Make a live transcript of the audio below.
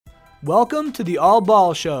Welcome to the All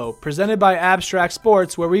Ball Show, presented by Abstract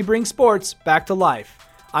Sports, where we bring sports back to life.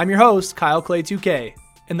 I'm your host, Kyle Clay 2K.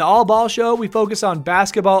 In the All Ball Show, we focus on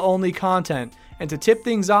basketball-only content, and to tip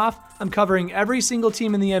things off, I'm covering every single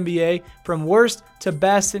team in the NBA from worst to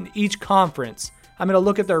best in each conference. I'm going to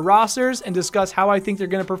look at their rosters and discuss how I think they're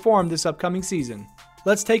going to perform this upcoming season.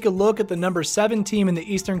 Let's take a look at the number 7 team in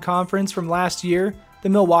the Eastern Conference from last year, the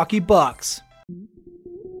Milwaukee Bucks.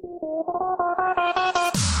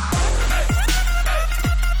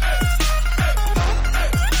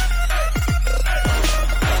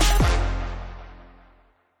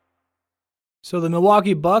 So the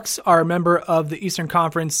Milwaukee Bucks are a member of the Eastern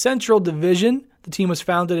Conference Central Division. The team was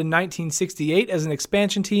founded in 1968 as an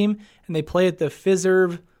expansion team, and they play at the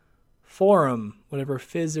Fiserv Forum, whatever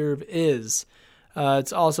Fiserv is.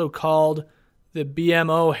 It's also called the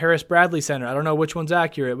BMO Harris Bradley Center. I don't know which one's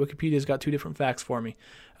accurate. Wikipedia's got 2 different facts for me.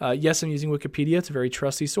 Yes, I'm using Wikipedia. It's a very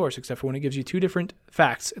trusty source, except for when it gives you 2 different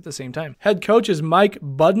facts at the same time. Head coach is Mike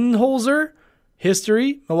Budenholzer.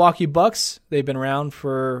 History, Milwaukee Bucks, they've been around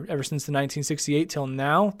for ever since the 1968 till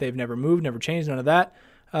now. They've never moved, never changed, none of that.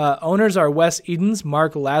 Owners are Wes Edens,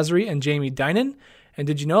 Mark Lazary, and Jamie Dinan. And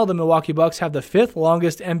did you know the Milwaukee Bucks have the 5th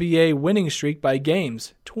longest NBA winning streak by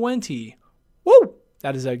games? 20. Woo!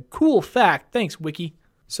 That is a cool fact. Thanks, Wiki.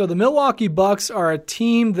 So the Milwaukee Bucks are a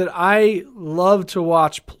team that I love to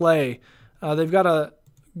watch play. They've got a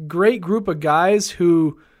great group of guys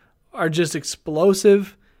who are just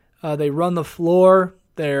explosive. They run the floor.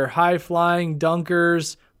 They're high-flying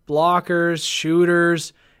dunkers, blockers,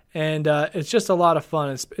 shooters, and it's just a lot of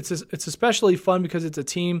fun. It's especially fun because it's a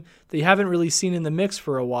team that you haven't really seen in the mix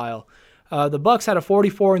for a while. The Bucks had a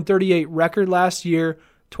 44-38 record last year,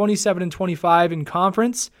 27-25 in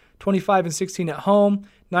conference, 25-16 at home,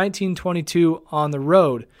 19-22 on the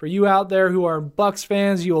road. For you out there who are Bucks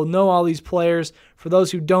fans, you will know all these players. For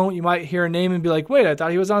those who don't, you might hear a name and be like, wait, I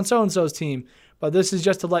thought he was on so-and-so's team. But this is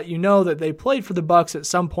just to let you know that they played for the Bucks at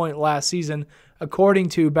some point last season, according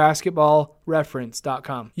to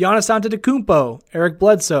basketballreference.com. Giannis Antetokounmpo, Eric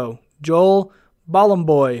Bledsoe, Joel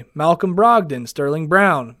Bolomboy, Malcolm Brogdon, Sterling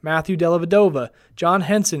Brown, Matthew Dellavedova, John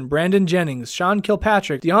Henson, Brandon Jennings, Sean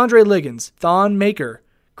Kilpatrick, DeAndre Liggins, Thon Maker,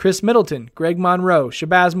 Chris Middleton, Greg Monroe,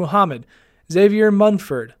 Shabazz Muhammad, Xavier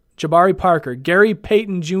Munford, Jabari Parker, Gary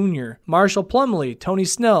Payton Jr., Marshall Plumlee, Tony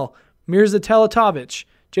Snell, Mirza Teletovic,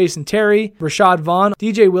 Jason Terry, Rashad Vaughn,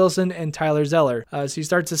 DJ Wilson, and Tyler Zeller. So you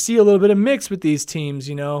start to see a little bit of mix with these teams.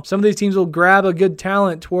 You know, some of these teams will grab a good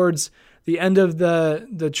talent towards the end of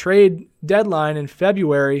the trade deadline in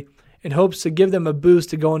February in hopes to give them a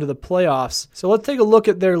boost to go into the playoffs. So let's take a look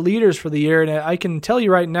at their leaders for the year, and I can tell you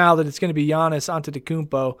right now that it's going to be Giannis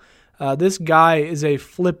Antetokounmpo. This guy is a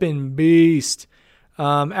flippin' beast,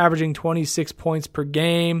 averaging 26 points per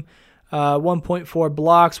game. 1.4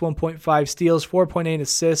 blocks, 1.5 steals, 4.8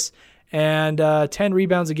 assists, and 10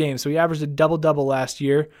 rebounds a game. So he averaged a double-double last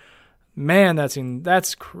year. Man, that's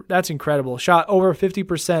incredible. Shot over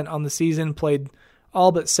 50% on the season, played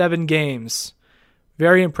all but 7 games.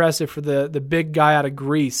 Very impressive for the big guy out of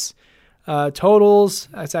Greece. Totals,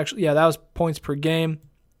 that was points per game.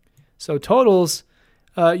 So totals,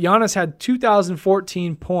 Giannis had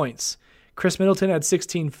 2,014 points. Chris Middleton had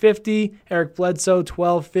 1,650, Eric Bledsoe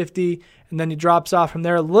 1,250, and then he drops off from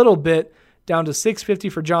there a little bit down to 650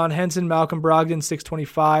 for John Henson, Malcolm Brogdon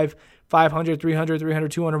 625, 500, 300,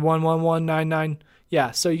 300, 200, 111, 99. Yeah,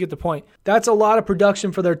 so you get the point. That's a lot of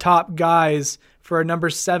production for their top guys for a number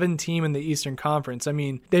 7 team in the Eastern Conference. I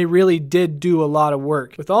mean, they really did do a lot of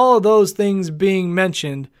work. With all of those things being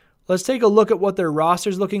mentioned, let's take a look at what their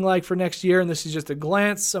roster's looking like for next year, and this is just a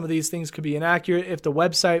glance. Some of these things could be inaccurate if the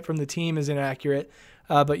website from the team is inaccurate.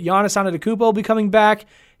 But Giannis Antetokounmpo will be coming back.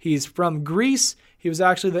 He's from Greece. He was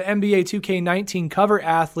actually the NBA 2K19 cover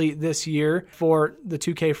athlete this year for the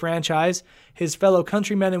 2K franchise. His fellow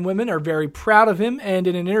countrymen and women are very proud of him, and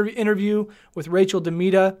in an interview with Rachel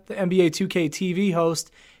Demita, the NBA 2K TV host,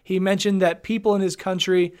 he mentioned that people in his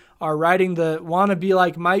country are writing the "wanna be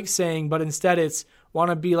like Mike" saying, but instead it's want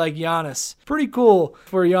to be like Giannis. Pretty cool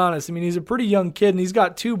for Giannis. I mean, he's a pretty young kid, and he's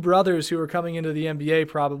got 2 brothers who are coming into the NBA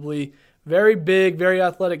probably. Very big, very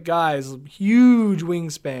athletic guys, huge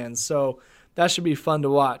wingspans. So that should be fun to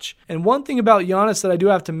watch. And one thing about Giannis that I do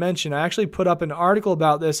have to mention, I actually put up an article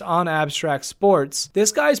about this on Abstract Sports.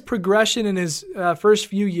 This guy's progression in his first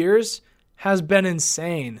few years has been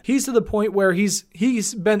insane. He's to the point where he's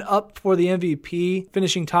been up for the MVP,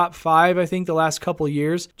 finishing top 5, I think, the last couple of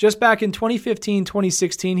years. Just back in 2015,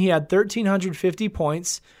 2016, he had 1,350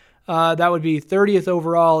 points. That would be 30th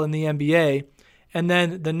overall in the NBA. And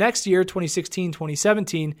then the next year, 2016,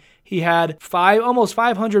 2017, he had almost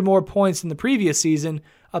 500 more points than the previous season,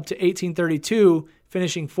 up to 1832,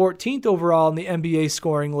 finishing 14th overall in the NBA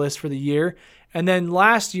scoring list for the year. And then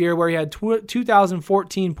last year, where he had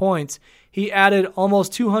 2,014 points, he added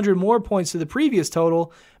almost 200 more points to the previous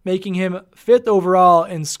total, making him 5th overall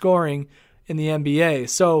in scoring in the NBA.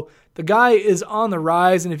 So the guy is on the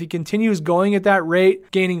rise, and if he continues going at that rate,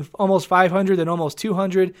 gaining almost 500 and almost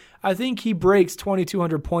 200, I think he breaks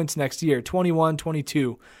 2,200 points next year, 21,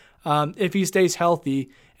 22, if he stays healthy,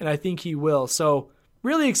 and I think he will. So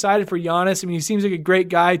really excited for Giannis. I mean, he seems like a great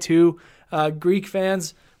guy too. Greek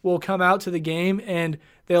fans will come out to the game and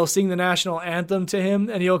they'll sing the national anthem to him,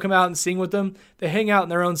 and he'll come out and sing with them. They hang out in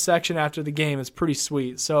their own section after the game. It's pretty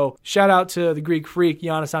sweet. So shout out to the Greek freak,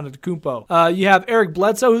 Giannis Antetokounmpo. You have Eric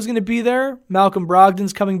Bledsoe, who's going to be there. Malcolm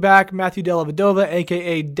Brogdon's coming back. Matthew Dellavedova,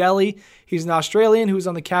 a.k.a. Delly. He's an Australian who was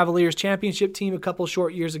on the Cavaliers championship team a couple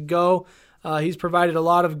short years ago. He's provided a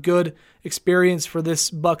lot of good experience for this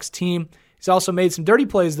Bucks team. He's also made some dirty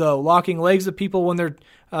plays, though, locking legs of people when they're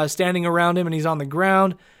standing around him and he's on the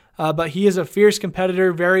ground. But he is a fierce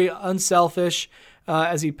competitor, very unselfish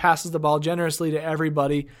as he passes the ball generously to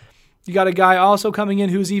everybody. You got a guy also coming in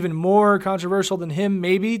who's even more controversial than him,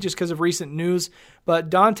 maybe, just because of recent news. But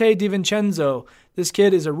Dante DiVincenzo, this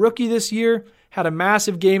kid is a rookie this year, had a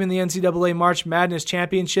massive game in the NCAA March Madness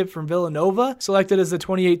Championship from Villanova, selected as the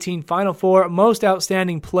 2018 Final Four Most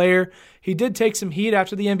Outstanding Player. He did take some heat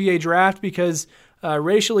after the NBA draft because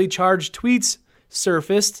racially charged tweets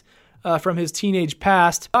surfaced from his teenage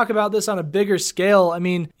past. Talk about this on a bigger scale. I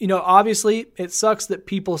mean, obviously it sucks that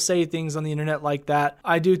people say things on the internet like that.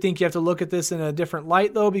 I do think you have to look at this in a different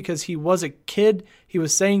light, though, because he was a kid. He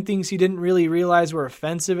was saying things he didn't really realize were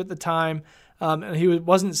offensive at the time. And he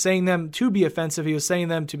wasn't saying them to be offensive. He was saying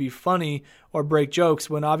them to be funny or break jokes,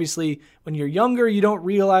 when obviously when you're younger, you don't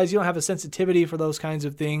realize, you don't have a sensitivity for those kinds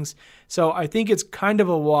of things. So I think it's kind of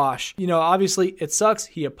a wash. Obviously it sucks.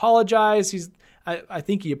 He apologized. I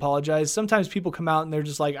think he apologized. Sometimes people come out and they're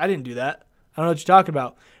just like, I didn't do that. I don't know what you're talking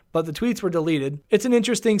about. But the tweets were deleted. It's an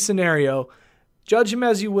interesting scenario. Judge him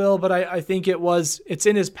as you will, but I think it's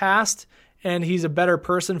in his past and he's a better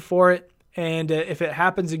person for it. And if it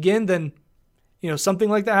happens again, then, something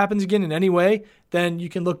like that happens again in any way, then you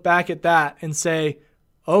can look back at that and say,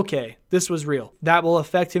 okay, this was real. That will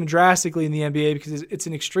affect him drastically in the NBA because it's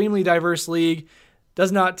an extremely diverse league.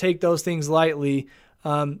 Does not take those things lightly.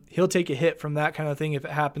 He'll take a hit from that kind of thing if it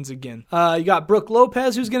happens again. You got Brook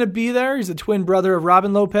Lopez, who's going to be there. He's the twin brother of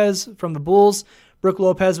Robin Lopez from the Bulls. Brook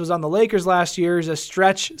Lopez was on the Lakers last year. He's a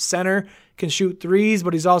stretch center, can shoot threes,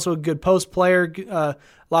 but he's also a good post player. A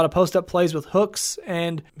lot of post-up plays with hooks,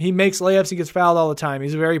 and he makes layups. He gets fouled all the time.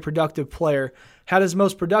 He's a very productive player. Had his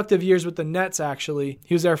most productive years with the Nets, actually.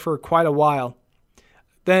 He was there for quite a while.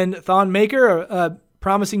 Then Thon Maker, a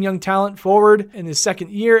promising young talent forward in his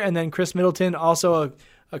second year, and then Chris Middleton, also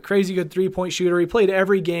a crazy good three-point shooter. He played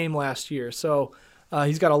every game last year, so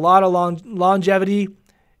he's got a lot of longevity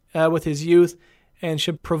with his youth and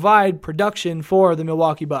should provide production for the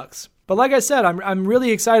Milwaukee Bucks. But like I said, I'm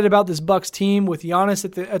really excited about this Bucks team with Giannis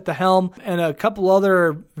at the helm and a couple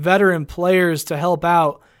other veteran players to help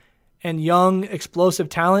out and young, explosive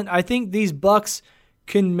talent. I think these Bucks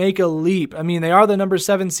can make a leap. I mean, they are the number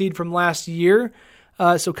 7 seed from last year,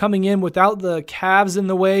 so coming in without the Cavs in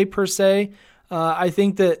the way per se, I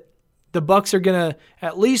think that the Bucks are going to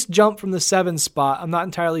at least jump from the 7 spot. I'm not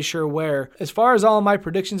entirely sure where. As far as all of my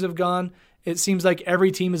predictions have gone, it seems like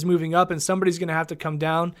every team is moving up and somebody's going to have to come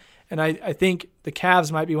down. And I think the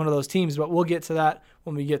Cavs might be one of those teams, but we'll get to that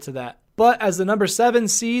when we get to that. But as the number 7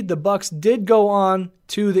 seed, the Bucks did go on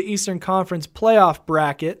to the Eastern Conference playoff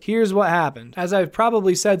bracket. Here's what happened. As I've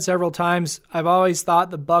probably said several times, I've always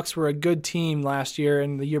thought the Bucks were a good team last year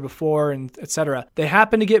and the year before, and etc. They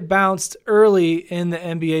happened to get bounced early in the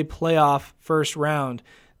NBA playoff first round.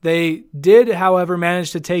 They did, however,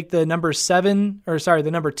 manage to take the number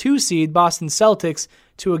 2 seed, Boston Celtics,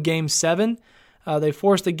 to a Game 7. They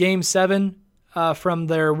forced a Game 7 from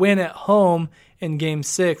their win at home in Game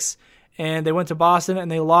 6, and they went to Boston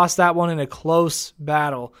and they lost that one in a close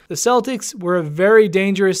battle. The Celtics were a very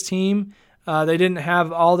dangerous team. They didn't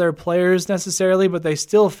have all their players necessarily, but they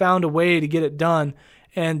still found a way to get it done,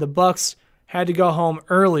 and the Bucks had to go home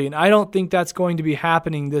early, and I don't think that's going to be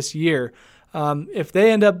happening this year. If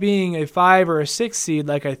they end up being a 5 or a 6 seed,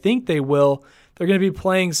 like I think they will, they're going to be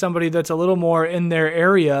playing somebody that's a little more in their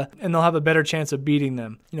area, and they'll have a better chance of beating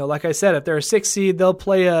them. Like I said, if they're a 6 seed, they'll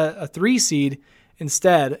play a 3 seed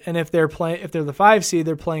instead, and if they're the 5 seed,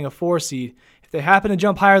 they're playing a 4 seed. If they happen to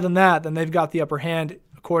jump higher than that, then they've got the upper hand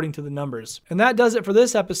according to the numbers. And that does it for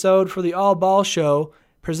this episode for the All Ball Show,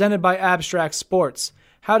 presented by Abstract Sports.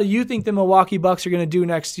 How do you think the Milwaukee Bucks are going to do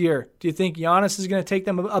next year? Do you think Giannis is going to take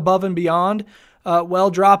them above and beyond?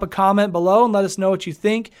 Drop a comment below and let us know what you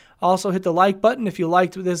think. Also, hit the like button if you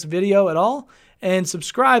liked this video at all. And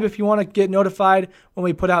subscribe if you want to get notified when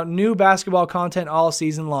we put out new basketball content all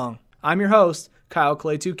season long. I'm your host, Kyle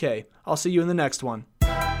Clay 2K. I'll see you in the next one.